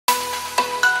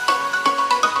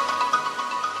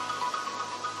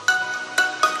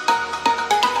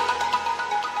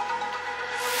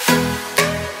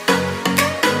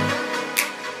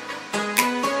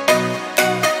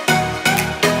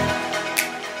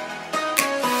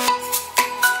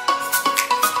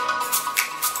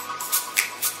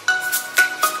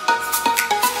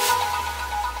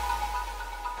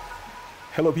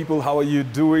Hello people, how are you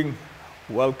doing?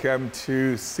 Welcome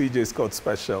to CJ Scott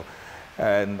Special,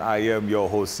 and I am your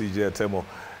host CJ Atemo.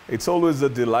 It's always a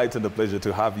delight and a pleasure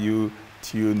to have you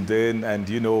tuned in, and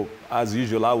you know, as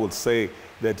usual, I would say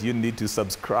that you need to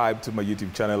subscribe to my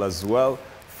YouTube channel as well.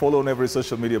 Follow on every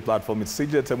social media platform. It's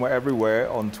CJ Atemo everywhere,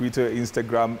 on Twitter,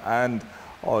 Instagram, and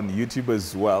on YouTube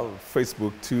as well,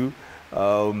 Facebook too.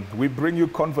 We bring you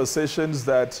conversations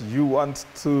that you want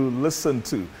to listen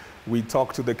to. We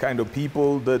talk to the kind of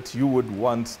people that you would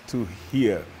want to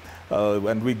hear.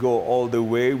 And we go all the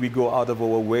way, we go out of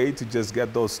our way to just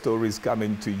get those stories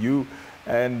coming to you.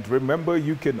 And remember,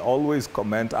 you can always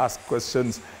comment, ask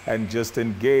questions, and just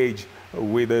engage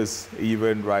with us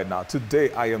even right now.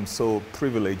 Today, I am so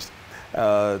privileged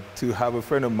to have a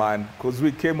friend of mine, because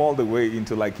we came all the way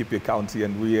into Laikipia County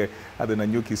and we are at the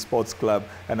Nanyuki Sports Club,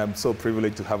 and I'm so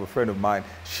privileged to have a friend of mine.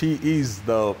 She is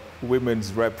the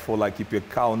women's rep for Laikipia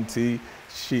County.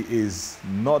 She is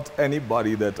not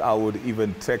anybody that I would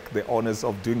even take the honors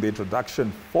of doing the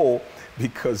introduction for,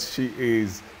 because she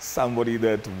is somebody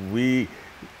that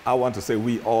I want to say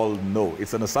we all know.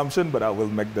 It's an assumption, but I will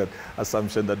make that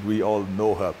assumption that we all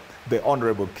know her. The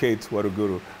Honorable Cate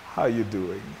Waruguru. How are you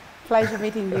doing? Pleasure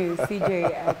meeting you,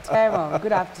 CJ Atemo.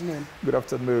 Good afternoon. Good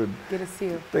afternoon. Good to see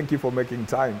you. Thank you for making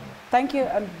time. Thank you,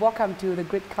 and welcome to the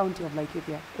great county of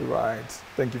Laikipia. Right.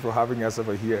 Thank you for having us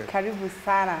over here. Karibu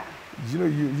sana. You know,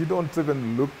 you don't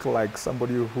even look like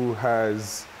somebody who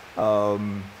has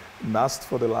nursed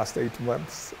for the last 8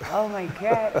 months. Oh my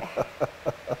God.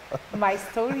 My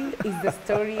story is the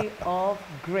story of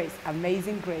grace.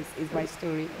 Amazing grace is my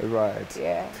story. Right.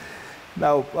 Yeah.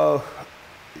 Now,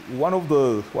 one of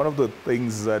the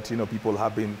things that people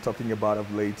have been talking about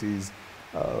of late is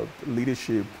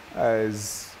leadership,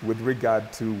 as with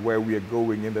regard to where we are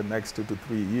going in the next 2 to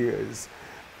 3 years.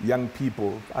 Young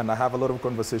people, and I have a lot of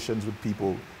conversations with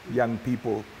people, young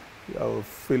people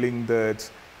feeling that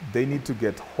they need to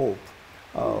get hope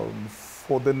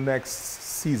for the next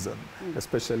season,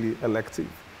 especially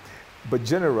elective. But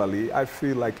generally, I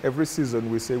feel like every season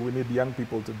we say we need young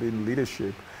people to be in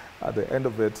leadership. At the end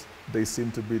of it, they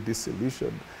seem to be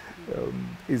disillusioned.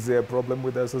 Is there a problem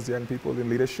with us as young people in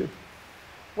leadership?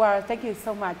 Well, thank you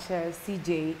so much,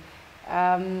 CJ.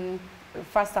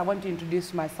 First, I want to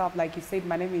introduce myself. Like you said,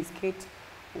 my name is Cate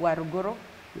Waruguru.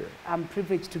 Yeah. I'm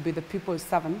privileged to be the people's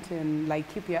servant in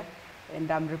Laikipia, and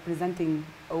I'm representing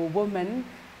a woman.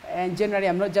 And generally,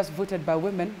 I'm not just voted by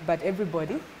women, but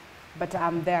everybody. But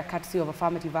I'm there courtesy of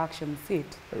affirmative action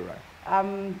seat. All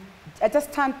right. I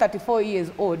just turned 34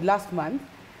 years old last month,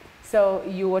 so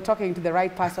you were talking to the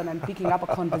right person and picking up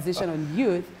a conversation on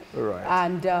youth, right,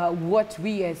 and what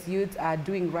we as youth are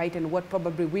doing right and what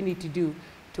probably we need to do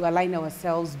to align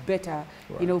ourselves better,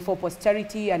 right, for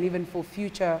posterity and even for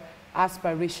future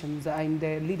aspirations in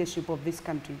the leadership of this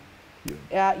country.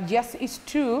 Yeah. Yes, it's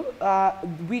true.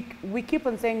 We keep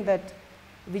on saying that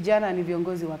vijana ni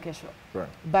viongozi wa kesho, right,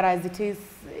 but as it is,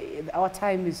 our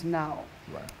time is now.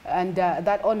 Right. And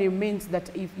that only means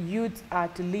that if youth are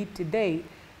to lead today,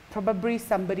 probably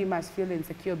somebody must feel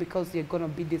insecure because they're going to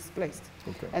be displaced.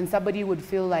 Okay. And somebody would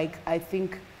feel like, I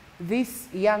think these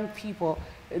young people,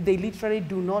 they literally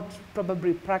do not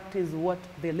probably practice what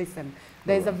they listen.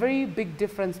 There's a very big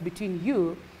difference between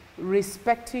you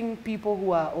respecting people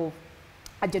who are of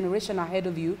a generation ahead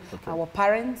of you, okay, our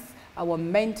parents, our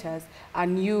mentors,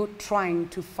 and you trying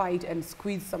to fight and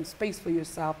squeeze some space for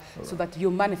yourself, right, so that you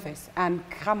manifest and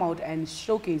come out and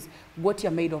showcase what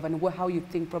you're made of and how you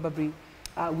think probably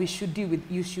we should deal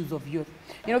with issues of youth.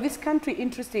 This country,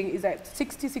 interesting, is that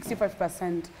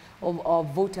 60–65% of our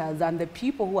voters and the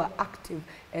people who are active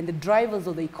and the drivers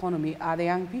of the economy are the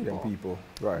young people. Young people,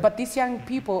 right. But these young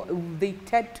people, they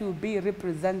tend to be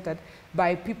represented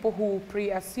by people who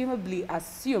presumably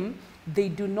assume they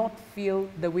do not feel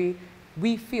the way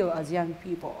we feel as young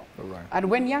people. Right.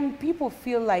 And when young people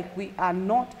feel like we are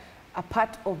not a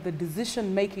part of the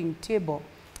decision-making table,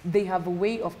 they have a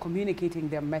way of communicating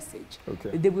their message.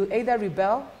 Okay. They will either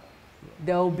rebel,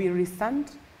 they will be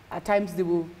resent, at times they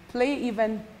will play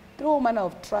even through a manner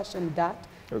of trash and dirt.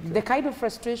 Okay. The kind of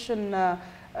frustration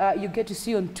you get to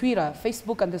see on Twitter,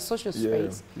 Facebook, and the social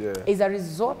space is a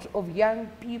result of young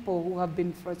people who have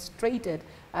been frustrated,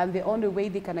 and the only way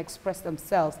they can express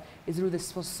themselves is through the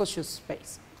social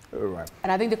space. Right.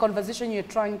 And I think the conversation you're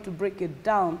trying to break it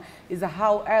down is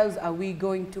how else are we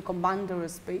going to command our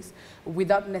space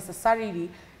without necessarily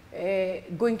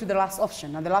going to the last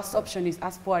option. And the last option is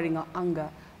us pouring our anger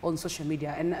on social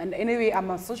media. And anyway, I'm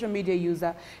a social media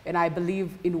user, and I believe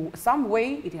in some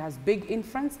way it has big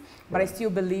influence, but right. I still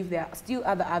believe there are still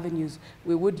other avenues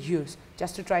we would use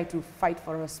just to try to fight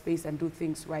for our space and do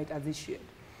things right as it should.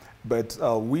 But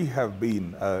we have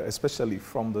been, especially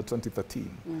from the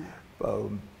 2013,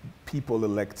 people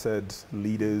elected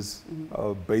leaders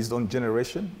based on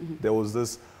generation. There was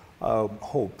this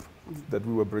hope that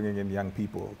we were bringing in young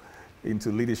people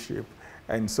into leadership.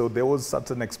 And so there was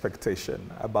certain expectation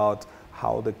about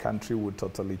how the country would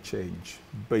totally change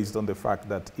based on the fact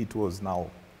that it was now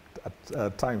a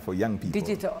time for young people.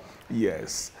 Digital.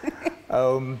 Yes.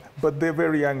 But they're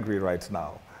very angry right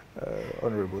now,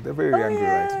 Honorable. They're very angry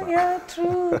right now. Yeah,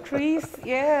 true, Chris.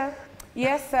 Yeah.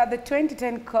 Yes, the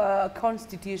 2010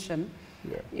 Constitution,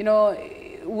 you know,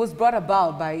 was brought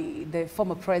about by the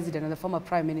former president and the former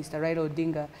prime minister, Raila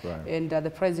Odinga, and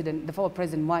the former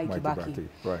president, Mwai Kibaki.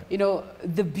 Right. You know,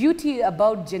 the beauty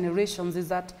about generations is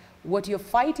that what you're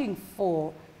fighting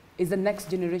for is the next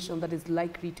generation that is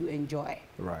likely to enjoy.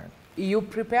 Right. You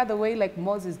prepare the way like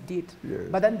Moses did, yes.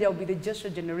 but then there'll be the Joshua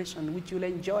generation which will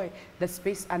enjoy the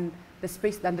space and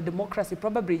the democracy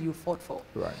probably you fought for.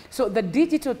 Right. So the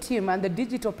digital team and the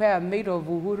digital pair made of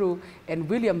Uhuru and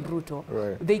William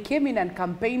Ruto, they came in and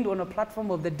campaigned on a platform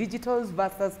of the digitals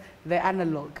versus the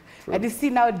analog. True. And you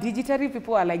see now digitally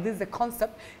people are like, this is a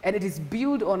concept, and it is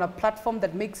built on a platform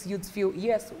that makes youths feel,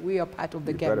 yes, we are part of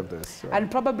the game. Part of this, right. And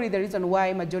probably the reason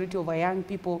why majority of our young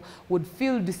people would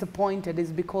feel disappointed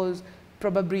is because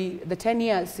probably the 10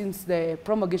 years since the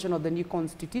promulgation of the new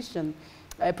constitution,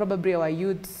 probably our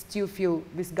youth still feel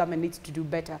this government needs to do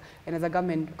better. And as a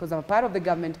government, because I'm a part of the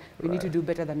government, we need to do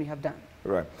better than we have done.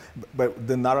 Right. But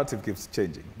the narrative keeps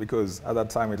changing because at that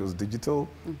time it was digital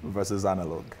versus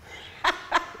analog.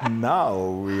 Now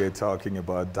we are talking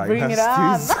about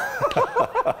dynasties.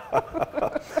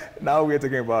 Now we are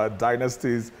talking about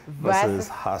dynasties versus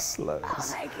hustlers.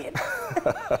 Oh my goodness.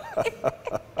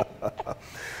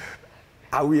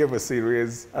 Are we ever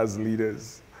serious as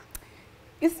leaders?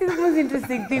 You see, the most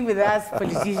interesting thing with us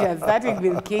politicians, starting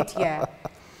with Cate here,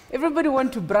 everybody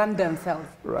wants to brand themselves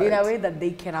in a way that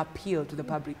they can appeal to the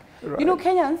public. You know,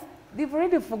 Kenyans, they've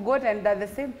already forgotten that the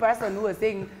same person who was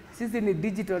saying, since in the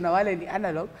digital now and the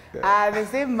analog, are the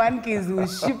same monkeys who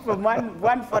ship from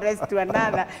one forest to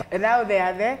another, and now they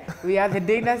are there. We are the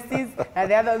dynasties, and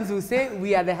the other ones who say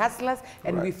we are the hustlers,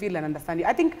 and we feel and understand.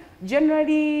 I think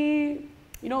generally,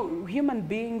 you know, human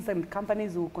beings and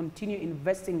companies will continue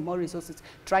investing more resources,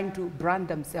 trying to brand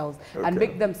themselves and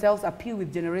make themselves appeal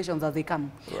with generations as they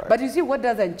come. But you see, what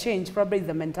doesn't change probably is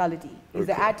the mentality, is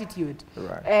the attitude,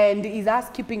 and is us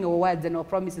keeping our words and our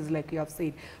promises, like you have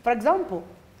said. For example,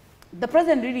 the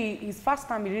president really, his first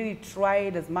time, he really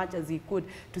tried as much as he could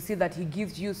to see that he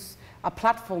gives youth a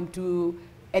platform to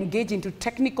engage into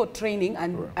technical training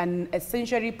and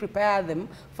essentially prepare them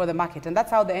for the market. And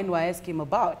that's how the NYS came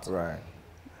about.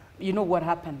 You know what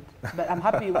happened. But I'm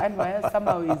happy NYS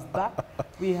somehow is back.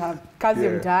 We have Kazi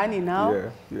Mtaani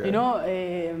now. You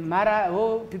know, Mara,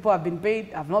 people have been paid,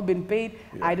 have not been paid.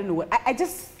 I don't know what. I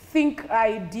just think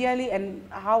ideally, and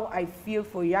how I feel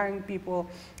for young people,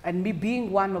 and me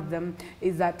being one of them,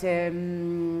 is that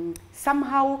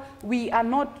somehow we are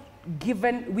not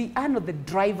given, we are not the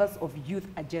drivers of youth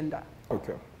agenda.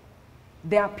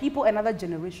 There are people and other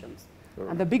generations,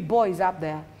 and the big boys up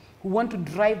there who want to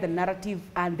drive the narrative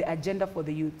and the agenda for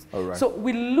the youth. So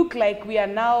we look like we are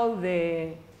now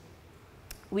the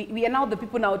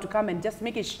people now to come and just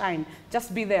make it shine,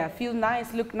 just be there, feel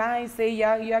nice, look nice, say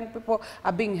young people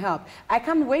are being helped. I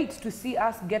can't wait to see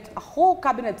us get a whole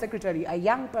cabinet secretary, a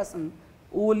young person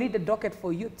who will lead the docket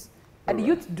for youth. And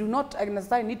youth do not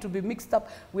necessarily need to be mixed up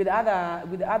with other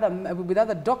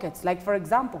dockets. Like, for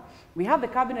example, we have the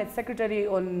cabinet secretary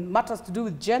on matters to do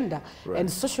with gender and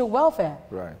social welfare.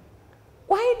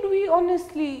 Why do we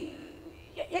honestly,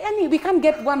 I mean, we can't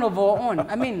get one of our own.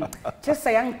 I mean, just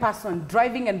a young person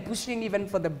driving and pushing even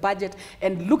for the budget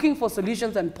and looking for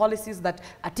solutions and policies that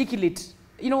articulate,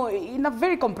 you know, in a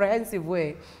very comprehensive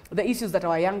way, the issues that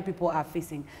our young people are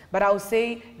facing. But I would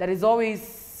say there is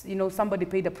always, you know, somebody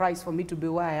paid the price for me to be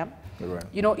where I am.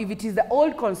 You know, if it is the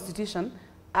old constitution,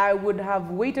 I would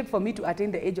have waited for me to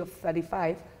attain the age of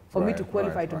 35 for me to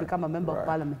qualify to become a member of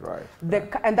parliament.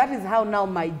 And that is how now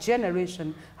my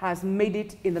generation has made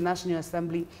it in the National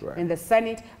Assembly, in the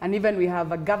Senate, and even we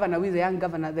have a governor who is a young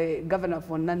governor, the governor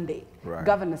for Nande,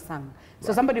 Governor Sang.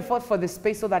 So somebody fought for the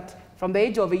space so that from the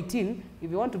age of 18,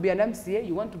 if you want to be an MCA,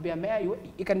 you want to be a mayor,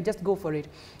 you can just go for it.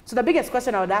 So the biggest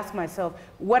question I would ask myself,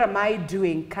 what am I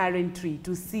doing currently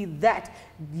to see that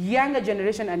younger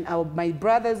generation and my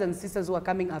brothers and sisters who are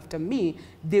coming after me,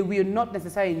 they will not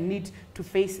necessarily need to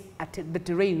face the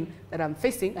terrain that I'm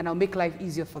facing, and I'll make life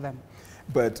easier for them.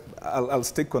 But I'll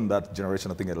stick on that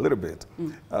generation, I think, a little bit,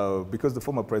 because the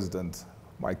former president,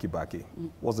 Mwai Kibaki,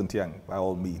 wasn't young by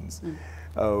all means.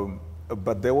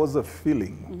 But there was a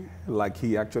feeling like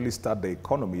he actually started the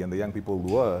economy and the young people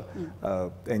were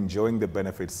enjoying the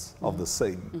benefits of the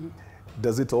same.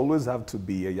 Does it always have to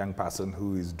be a young person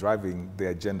who is driving the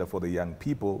agenda for the young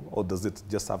people, or does it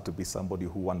just have to be somebody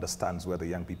who understands where the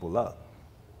young people are?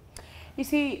 You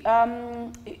see,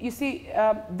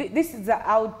 this is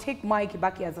I'll take Mwai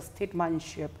Kibaki as a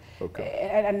statesmanship,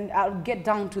 and I'll get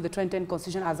down to the 2010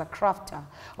 Constitution as a crafter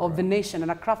of the nation and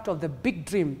a crafter of the big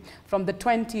dream from the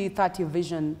 2030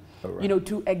 vision, you know,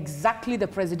 to exactly the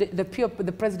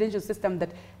presidential system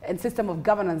and system of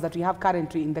governance that we have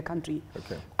currently in the country.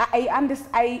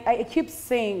 I keep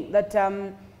saying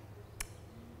that.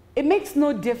 It makes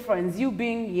no difference, you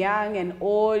being young and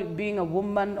old, being a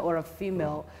woman or a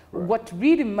female. What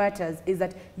really matters is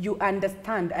that you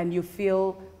understand and you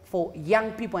feel for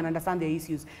young people and understand their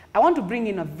issues. I want to bring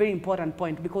in a very important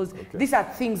point because these are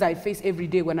things I face every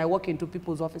day when I walk into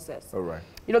people's offices.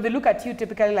 You know, they look at you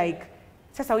typically like,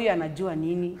 sasa huyu anajua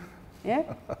nini?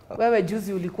 Wewe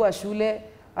juzi ulikuwa shule,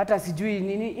 hata sijui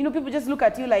nini. You know, people just look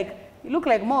at you like, you look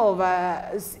like more of a,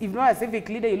 if not a civic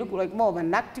leader, you look like more of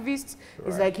an activist.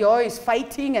 It's like you're always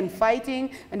fighting,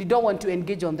 and you don't want to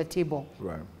engage on the table.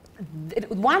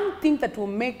 One thing that will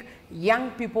make young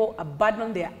people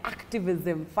abandon their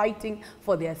activism, fighting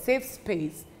for their safe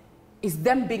space, is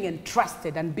them being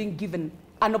entrusted and being given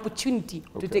an opportunity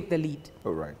to take the lead.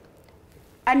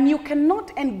 And you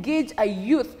cannot engage a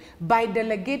youth by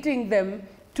delegating them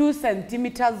 2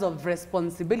 centimeters of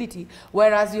responsibility,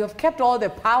 whereas you have kept all the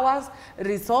powers,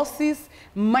 resources,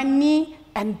 money,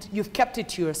 and you've kept it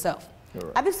to yourself.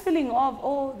 And this feeling of,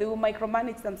 oh, they will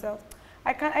micromanage themselves.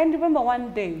 I remember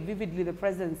one day, vividly, the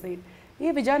president said,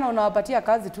 "Hii vijana unawapatia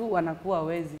kazi tu wanakuwa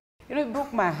wezi." You know, it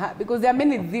broke my heart because there are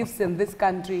many thieves in this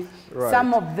country.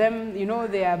 Some of them, you know,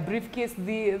 they are briefcase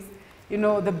thieves. You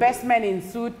know, the best men in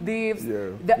suit thieves,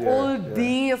 the old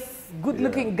thieves,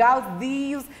 good-looking girls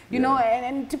thieves, you know,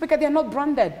 and typically they're not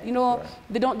branded, you know,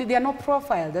 they are not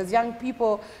profiled as young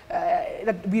people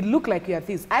that we look like we are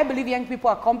thieves. I believe young people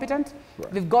are competent,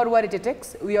 they've got what it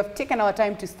takes, we have taken our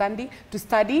time to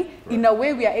study. In a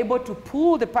way we are able to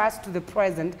pull the past to the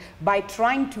present by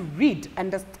trying to read,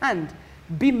 understand,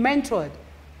 be mentored,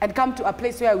 and come to a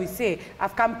place where we say,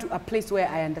 I've come to a place where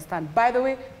I understand. By the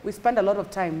way, we spend a lot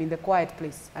of time in the quiet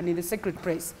place and in the secret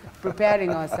place, preparing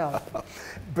ourselves.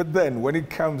 But then, when it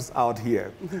comes out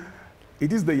here,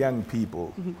 it is the young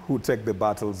people who take the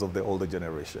battles of the older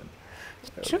generation.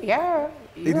 True, yeah.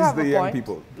 It is the young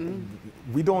people.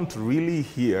 We don't really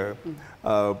hear,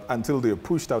 until they're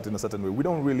pushed out in a certain way, we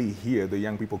don't really hear the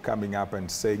young people coming up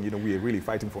and saying, you know, we are really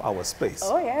fighting for our space.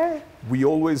 We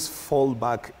always fall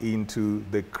back into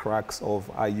the cracks of,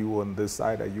 are you on this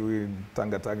side, are you in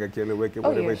Tanga Tanga, Keleweke,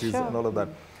 whatever it is, and all of that.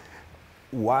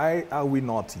 Why are we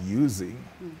not using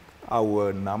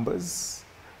our numbers?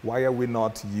 Why are we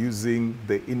not using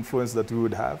the influence that we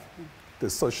would have? The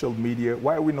social media,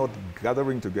 why are we not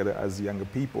gathering together as younger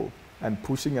people and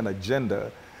pushing an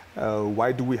agenda?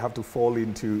 Why do we have to fall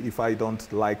into, if I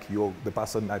don't like the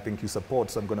person I think you support,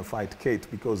 so I'm going to fight Cate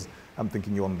because I'm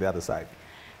thinking you're on the other side?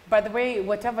 By the way,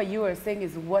 whatever you are saying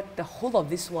is what the whole of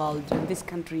this world and this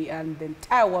country and the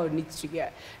entire world needs to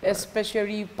hear,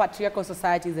 especially patriarchal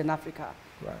societies in Africa.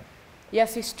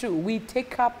 Yes, it's true. We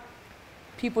take up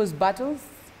people's battles,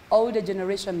 older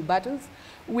generation battles.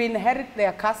 We inherit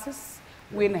their curses.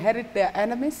 We inherit their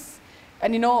enemies.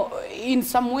 And, you know, in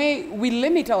some way, we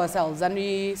limit ourselves and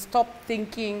we stop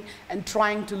thinking and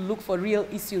trying to look for real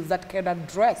issues that can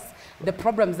address the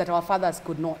problems that our fathers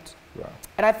could not.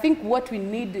 And I think what we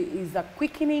need is a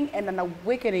quickening and an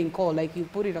awakening call, like you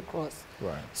put it across,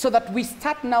 so that we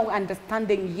start now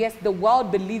understanding, yes, the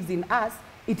world believes in us.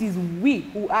 It is we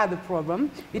who are the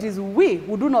problem. It is we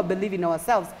who do not believe in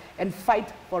ourselves and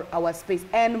fight for our space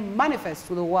and manifest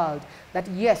to the world that,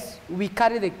 yes, we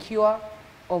carry the cure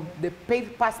of the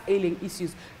past ailing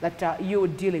issues that you're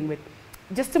dealing with.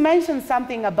 Just to mention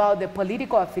something about the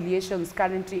political affiliations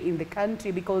currently in the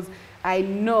country, because I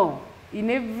know in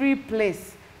every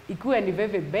place, ikuwe ni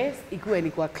veve base, ikuwe ni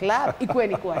kwa club, ikuwe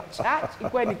ni kwa church,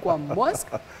 ikuwe ni kwa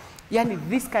mosque, yani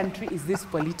this country is this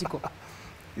political.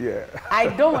 I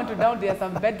don't want to down there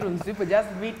some bedrooms, people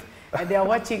just meet and they are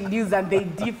watching news and they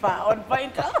differ on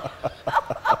point.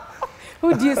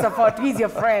 Who do you support? Who is your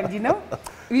friend, you know?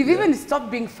 We've even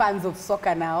stopped being fans of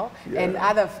soccer now and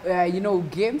other, you know,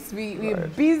 games. We're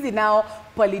busy now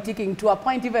politicking to a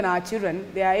point even our children,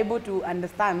 they are able to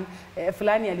understand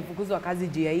fulani alifukuzwa kazi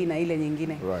juu ya hii na ile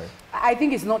nyingine. I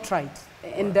think it's not right.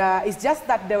 And it's just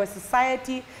that the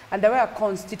society and the way our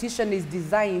constitution is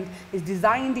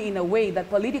designed in a way that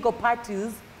political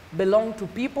parties belong to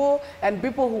people, and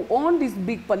people who own these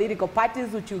big political parties,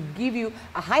 which will give you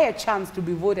a higher chance to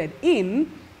be voted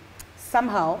in,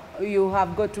 somehow you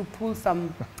have got to pull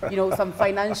some, some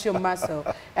financial muscle.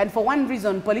 And for one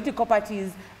reason, political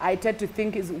parties, I tend to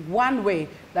think, is one way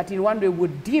that in one way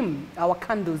would dim our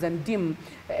candles and dim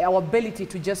our ability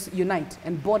to just unite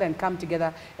and bond and come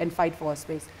together and fight for our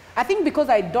space. I think because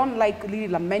I don't like really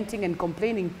lamenting and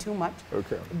complaining too much,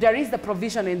 there is the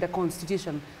provision in the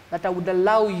Constitution that would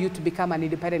allow you to become an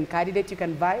independent candidate. You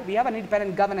can vie. We have an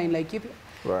independent governor in Laikipia,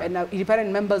 and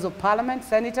independent members of parliament,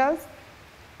 senators.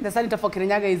 The senator for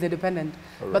Kirinyaga is independent.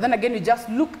 But then again, you just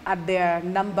look at their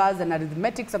numbers and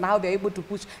arithmetics and how they're able to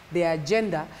push their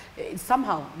agenda.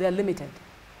 Somehow, they're limited.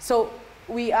 So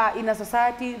we are in a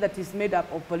society that is made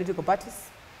up of political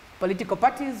parties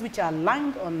which are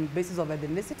aligned on basis of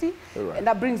ethnicity, and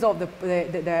that brings up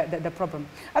the problem.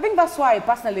 I think that's why,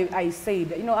 personally, I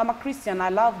said, I'm a Christian, I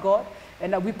love God,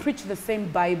 and we preach the same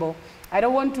Bible. I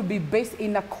don't want to be based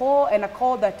in a call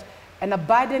that and a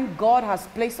burden God has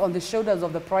placed on the shoulders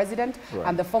of the president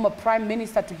and the former prime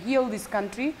minister to heal this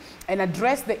country and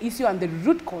address the issue and the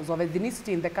root cause of ethnicity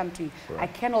in the country. I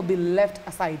cannot be left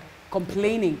aside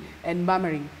complaining and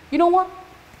murmuring. You know what?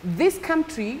 This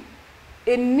country,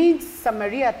 it needs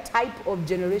Samaria type of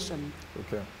generation.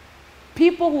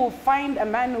 People who find a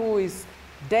man who is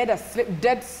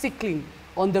dead sickling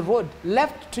on the road,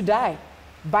 left to die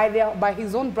by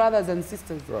his own brothers and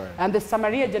sisters. And the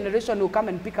Samaria generation will come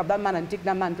and pick up that man and take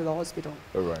that man to the hospital.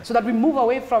 So that we move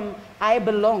away from, I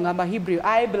belong, I'm a Hebrew,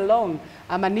 I belong,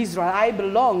 I'm an Israel, I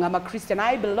belong, I'm a Christian,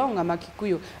 I belong, I'm a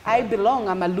Kikuyu, I belong,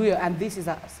 I'm a Luo, and this is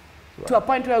us. To a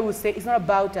point where we say, it's not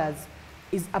about us,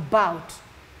 it's about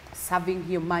serving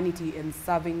humanity and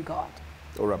serving God.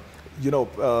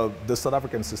 The South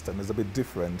African system is a bit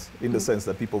different in the sense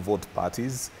that people vote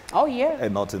parties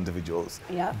and not individuals.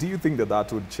 Do you think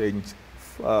that would change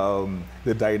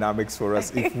the dynamics for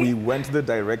us if we went the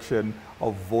direction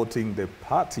of voting the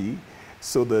party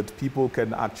so that people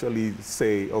can actually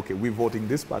say, okay, we're voting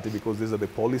this party because these are the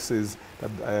policies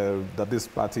that this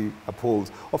party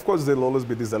upholds? Of course, there'll always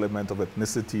be this element of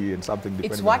ethnicity and something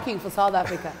depending. It's working for South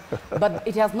Africa, but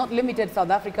it has not limited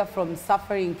South Africa from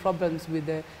suffering problems with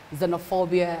the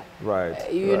xenophobia.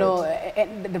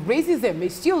 And the racism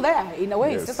is still there in a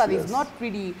way. It's just that it's not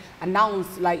really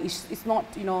announced, like it's not,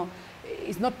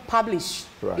 it's not published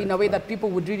in a way that people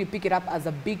would really pick it up as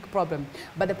a big problem.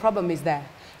 But the problem is there.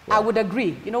 I would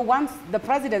agree. Once the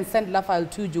president sent Raphael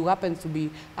Tuju, who happens to be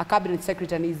a cabinet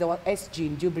secretary and is the SG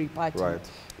in Jubilee Party,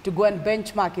 to go and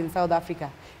benchmark in South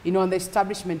Africa, on the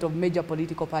establishment of major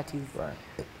political parties.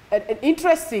 And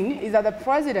interesting is that the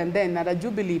president then at a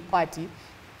Jubilee Party,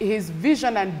 his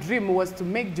vision and dream was to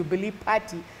make Jubilee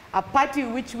Party a party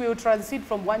which will transit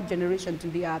from one generation to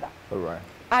the other.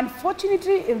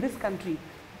 Unfortunately, in this country,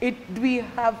 we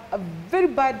have a very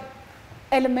bad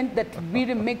element that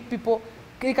really make people.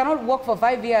 You cannot work for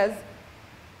 5 years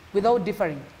without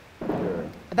differing.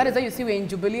 That is why you see we're in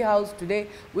Jubilee House today.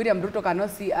 William Ruto cannot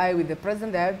see eye with the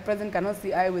president. The president cannot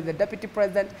see eye with the deputy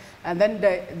president. And then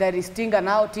there is Tinga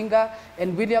now. Tinga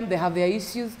and William, they have their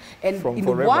issues. And in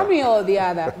one way or the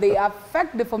other, they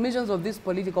affect the formations of these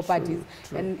political parties.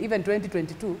 And even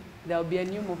 2022, there will be a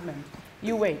new movement.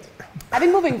 You wait. I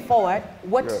think moving forward,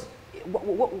 what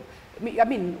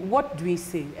do we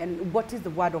say? And what is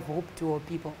the word of hope to our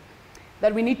people?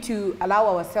 That we need to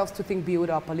allow ourselves to think beyond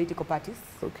our political parties.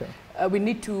 We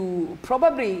need to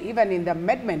probably, even in the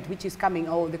amendment which is coming,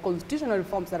 or the constitutional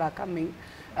reforms that are coming,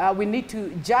 we need to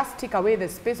just take away the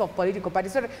space of political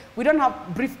parties. So we don't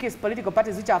have briefcase political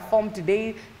parties which are formed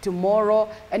today, tomorrow,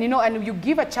 and and you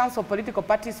give a chance for political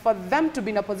parties for them to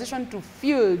be in a position to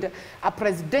field a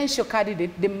presidential candidate.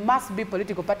 There must be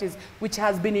political parties which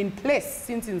has been in place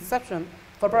since inception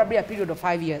for probably a period of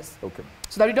 5 years.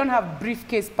 So that we don't have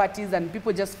briefcase parties and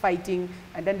people just fighting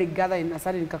and then they gather in a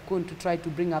certain cocoon to try to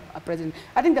bring up a president.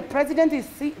 I think the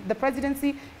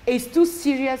presidency is too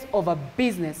serious of a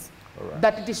business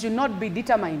that it should not be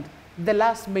determined the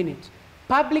last minute.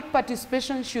 Public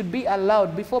participation should be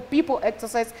allowed before people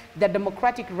exercise their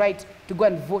democratic right to go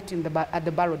and vote at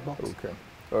the ballot box.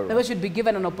 They should be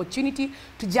given an opportunity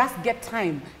to just get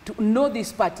time to know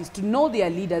these parties, to know their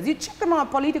leaders. You check them on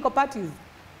political parties.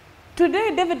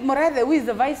 Today, David Moraes, who is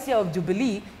the vice chair of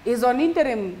Jubilee, is on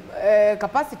interim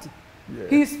capacity.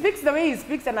 He speaks the way he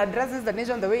speaks and addresses the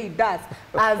nation the way he does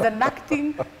as an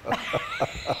acting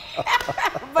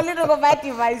political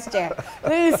party vice chair.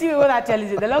 So you see what I tell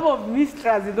you, the level of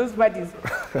mistrust in those parties,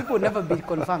 people will never be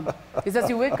confirmed. It's as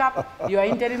you wake up, you are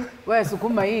interim, where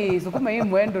sukuma hii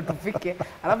mwendo tufike,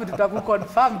 alafu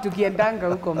tutakuconfirm tukiendanga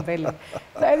huko mbele.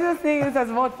 So I just think there's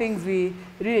more things we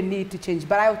really need to change.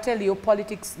 But I'll tell you,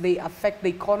 politics, they affect the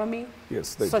economy,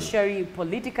 yes, they socially,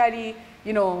 politically.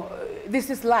 You know, this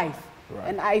is life. Right.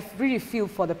 And I really feel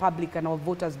for the public and our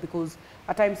voters, because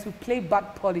at times we play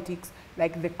bad politics,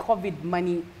 like the COVID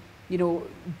money, you know,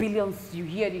 billions, you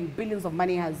hearing billions of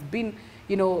money has been,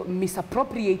 you know,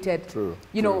 misappropriated. True.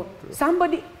 You know,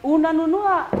 somebody,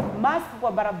 unanunua mask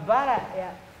kwa barabara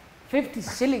ya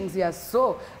 50 shillings ya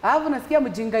so. Alafu nasikia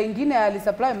mjinga ingine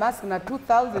alisupply mask na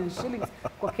 2,000 shillings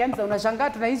kwa Kenya. Unashangaa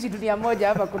tunaishi dunia moja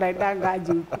hapa kunaendanga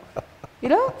aje huko. You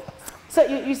know? So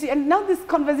you see, and now these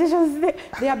conversations,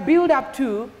 they are built up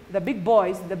to the big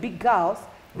boys, the big girls.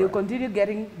 They'll continue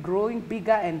growing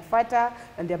bigger and fatter,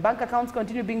 and their bank accounts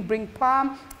continue bring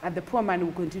palm, and the poor man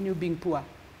will continue being poor.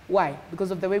 Why?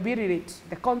 Because of the way we relate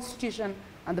the constitution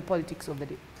and the politics of the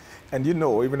day. And you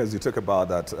know, even as you talk about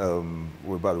that,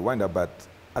 we're about to wind up, but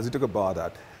as you talk about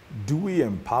that, do we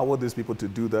empower these people to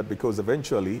do that? Because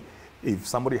eventually, if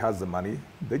somebody has the money,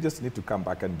 they just need to come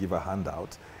back and give a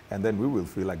handout, and then we will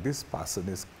feel like this person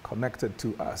is connected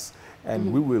to us.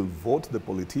 And we will vote the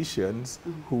politicians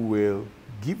who will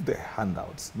give the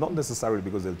handouts, not necessarily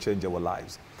because they'll change our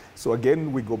lives. So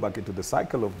again, we go back into the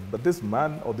cycle of, but this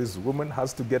man or this woman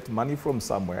has to get money from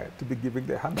somewhere to be giving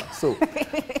the handouts. So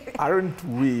aren't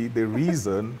we the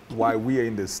reason why we are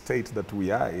in the state that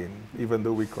we are in, even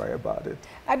though we cry about it?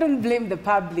 I don't blame the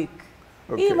public.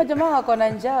 Okay.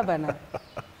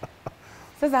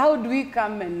 Sasa how do we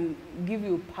come and give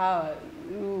you power,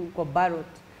 you kwa ballot?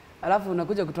 Alafu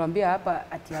unakuja kutuambia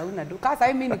hapa ati hauna do.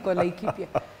 Kasa mimi niko Laikipia.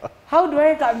 How do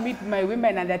I come meet my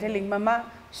women and they're telling mama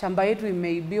shamba yetu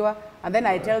imeibiwa, and then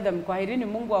I tell them kwaherini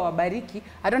Mungu awabariki.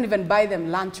 I don't even buy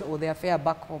them lunch or their fare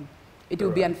back home. It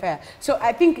will be unfair. So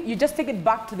I think you just take it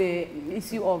back to the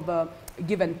issue of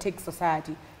give and take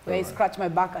society, where I scratch my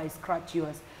back, I scratch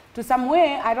yours. To some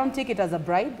way, I don't take it as a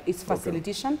bribe. It's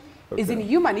facilitation. It's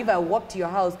inhuman if I walk to your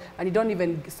house and you don't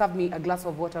even serve me a glass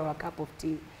of water or a cup of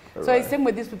tea. So it's same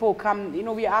with these people who come, you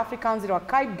know, we are Africans, it's a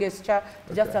kind gesture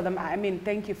to just tell them, I mean,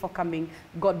 thank you for coming,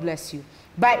 God bless you.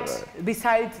 But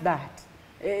besides that,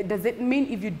 does it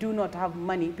mean if you do not have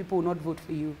money, people will not vote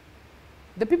for you?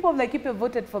 The people of Laikipia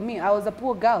voted for me. I was a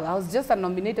poor girl. I was just a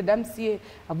nominated MCA,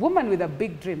 a woman with a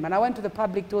big dream. And I went to the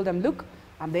public, told them, look,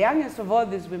 I'm the youngest of all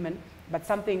these women, but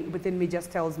something within me just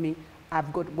tells me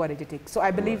I've got what it takes. So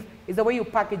I believe it's the way you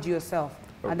package yourself,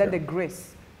 and then the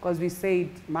grace. Because we said,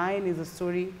 mine is a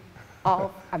story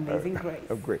of amazing grace.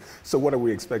 Of grace. So what are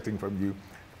we expecting from you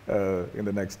in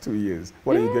the next 2 years?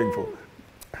 What are you going for?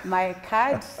 My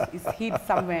card is hid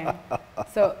somewhere.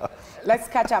 So let's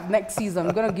catch up next season.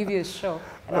 I'm going to give you a show,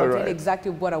 and I'll tell you exactly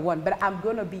what I want. But I'm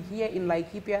going to be here in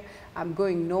Laikipia. I'm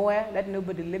going nowhere. Let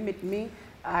nobody limit me.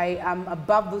 I am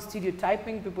above those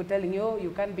stereotyping, people telling you, you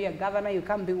can't be a governor, you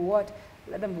can't be what.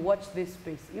 Let them watch this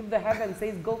space. If the heaven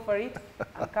says go for it,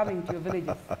 I'm coming to your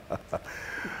villages.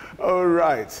 All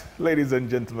right, ladies and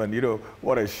gentlemen, you know,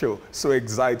 what a show. So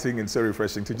exciting and so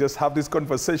refreshing to just have this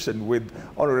conversation with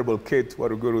Honorable Cate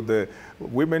Waruguru, the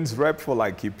women's rep for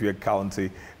Laikipia County.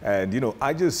 And, you know,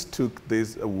 I just took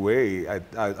this away.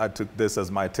 I took this as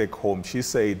my take home. She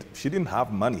said she didn't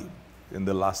have money in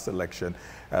the last election.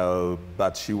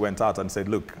 But she went out and said,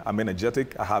 look, I'm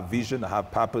energetic, I have vision, I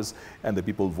have purpose, and the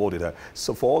people voted her.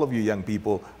 So for all of you young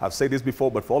people, I've said this before,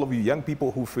 but for all of you young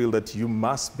people who feel that you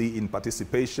must be in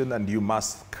participation and you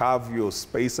must carve your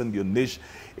space and your niche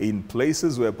in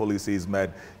places where policy is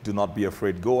made, do not be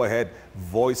afraid. Go ahead,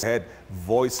 voice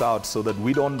out, so that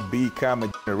we don't become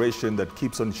a generation that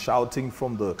keeps on shouting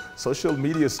from the social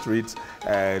media streets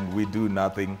and we do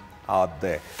nothing out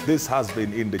there. This has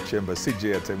been In the Chamber.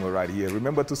 CJ Atemo right here.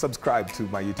 Remember to subscribe to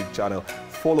my YouTube channel.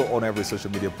 Follow on every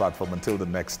social media platform. Until the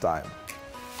next time,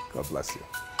 God bless you.